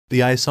The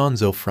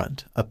Isonzo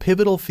Front, a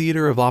pivotal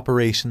theater of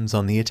operations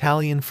on the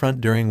Italian front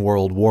during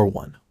World War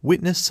I,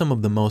 witnessed some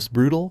of the most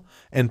brutal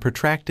and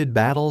protracted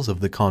battles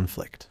of the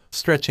conflict.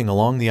 Stretching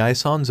along the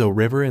Isonzo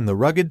River in the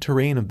rugged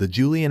terrain of the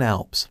Julian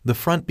Alps, the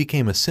front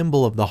became a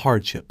symbol of the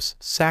hardships,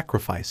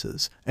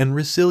 sacrifices, and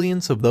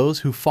resilience of those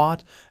who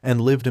fought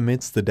and lived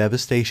amidst the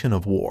devastation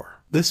of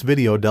war. This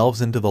video delves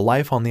into the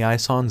life on the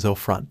Isonzo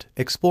Front,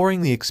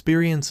 exploring the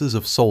experiences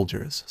of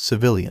soldiers,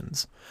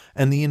 civilians,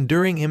 and the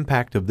enduring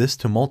impact of this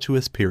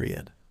tumultuous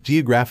period.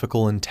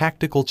 Geographical and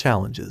tactical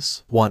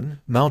challenges.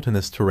 1.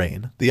 Mountainous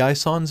terrain. The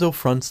Isonzo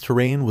Front's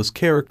terrain was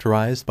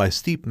characterized by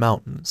steep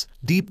mountains,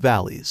 deep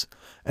valleys,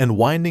 and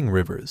winding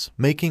rivers,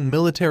 making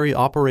military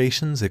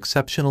operations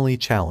exceptionally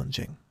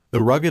challenging.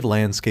 The rugged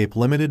landscape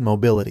limited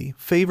mobility,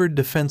 favored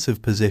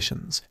defensive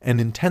positions, and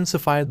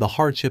intensified the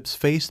hardships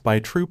faced by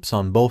troops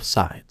on both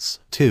sides.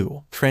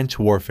 2. Trench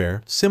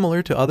warfare.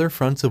 Similar to other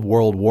fronts of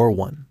World War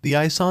I, the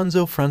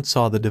Isonzo Front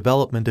saw the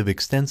development of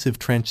extensive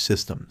trench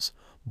systems,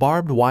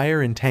 barbed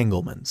wire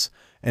entanglements,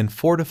 and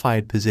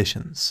fortified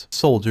positions.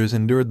 Soldiers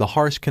endured the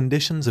harsh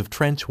conditions of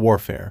trench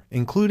warfare,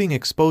 including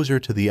exposure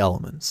to the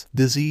elements,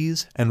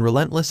 disease, and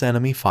relentless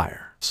enemy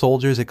fire.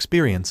 Soldiers'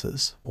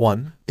 experiences.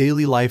 1.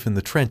 Daily life in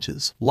the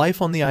trenches.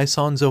 Life on the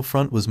Isonzo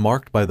Front was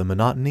marked by the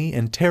monotony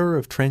and terror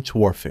of trench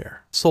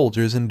warfare.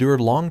 Soldiers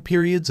endured long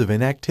periods of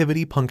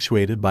inactivity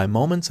punctuated by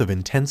moments of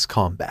intense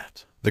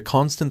combat. The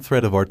constant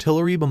threat of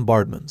artillery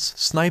bombardments,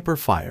 sniper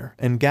fire,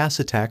 and gas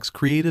attacks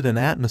created an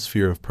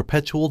atmosphere of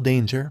perpetual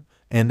danger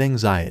and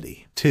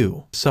anxiety.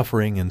 2.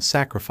 Suffering and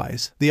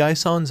sacrifice. The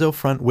Isonzo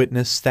Front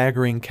witnessed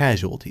staggering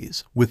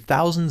casualties, with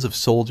thousands of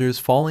soldiers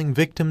falling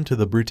victim to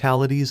the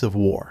brutalities of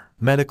war.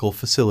 Medical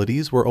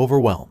facilities were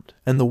overwhelmed,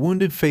 and the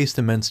wounded faced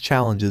immense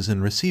challenges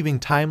in receiving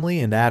timely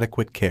and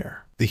adequate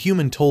care. The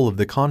human toll of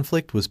the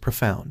conflict was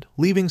profound,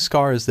 leaving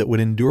scars that would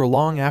endure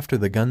long after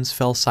the guns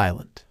fell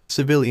silent.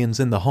 Civilians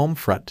in the home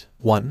front.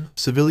 1.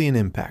 Civilian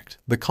impact.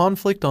 The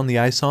conflict on the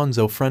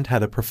Isonzo Front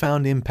had a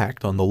profound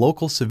impact on the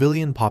local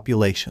civilian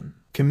population.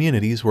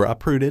 Communities were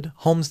uprooted,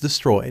 homes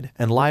destroyed,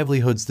 and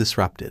livelihoods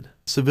disrupted.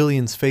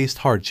 Civilians faced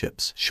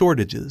hardships,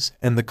 shortages,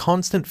 and the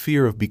constant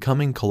fear of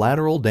becoming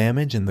collateral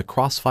damage in the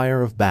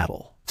crossfire of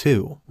battle.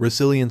 2.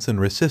 Resilience and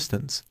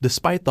resistance.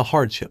 Despite the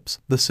hardships,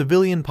 the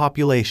civilian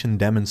population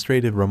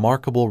demonstrated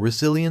remarkable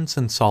resilience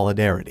and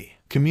solidarity.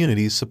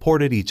 Communities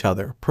supported each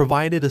other,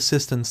 provided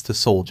assistance to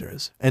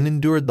soldiers, and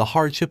endured the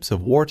hardships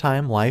of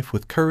wartime life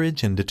with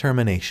courage and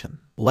determination.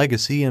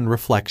 Legacy and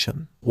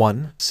reflection.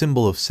 1.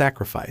 Symbol of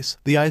sacrifice.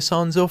 The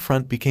Isonzo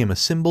Front became a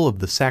symbol of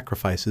the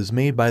sacrifices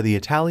made by the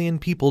Italian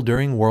people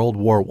during World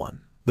War I.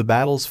 The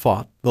battles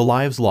fought, the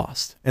lives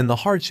lost, and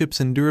the hardships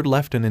endured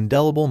left an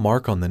indelible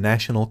mark on the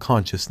national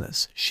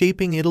consciousness,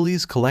 shaping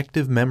Italy's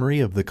collective memory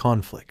of the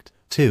conflict.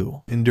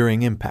 2.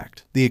 Enduring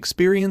impact. The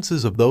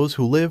experiences of those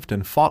who lived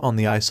and fought on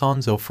the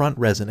Isonzo Front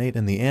resonate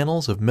in the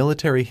annals of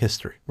military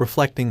history,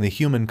 reflecting the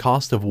human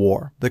cost of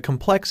war, the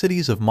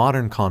complexities of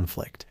modern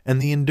conflict, and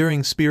the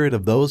enduring spirit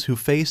of those who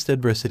faced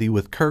adversity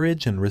with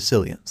courage and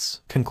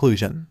resilience.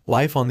 Conclusion.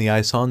 Life on the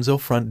Isonzo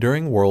Front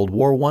during World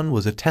War I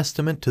was a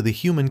testament to the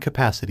human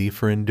capacity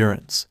for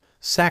endurance,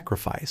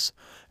 sacrifice,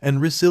 and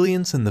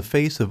resilience in the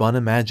face of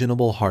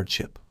unimaginable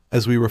hardship.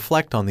 As we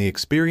reflect on the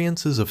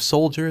experiences of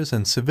soldiers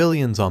and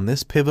civilians on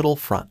this pivotal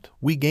front,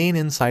 we gain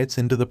insights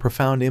into the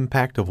profound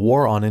impact of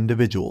war on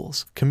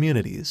individuals,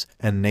 communities,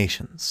 and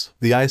nations.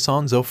 The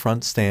Isonzo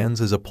Front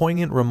stands as a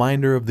poignant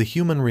reminder of the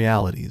human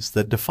realities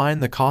that define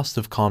the cost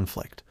of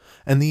conflict,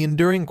 and the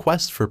enduring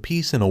quest for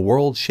peace in a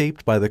world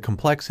shaped by the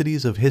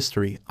complexities of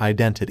history,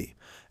 identity,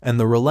 and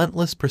the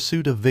relentless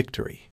pursuit of victory.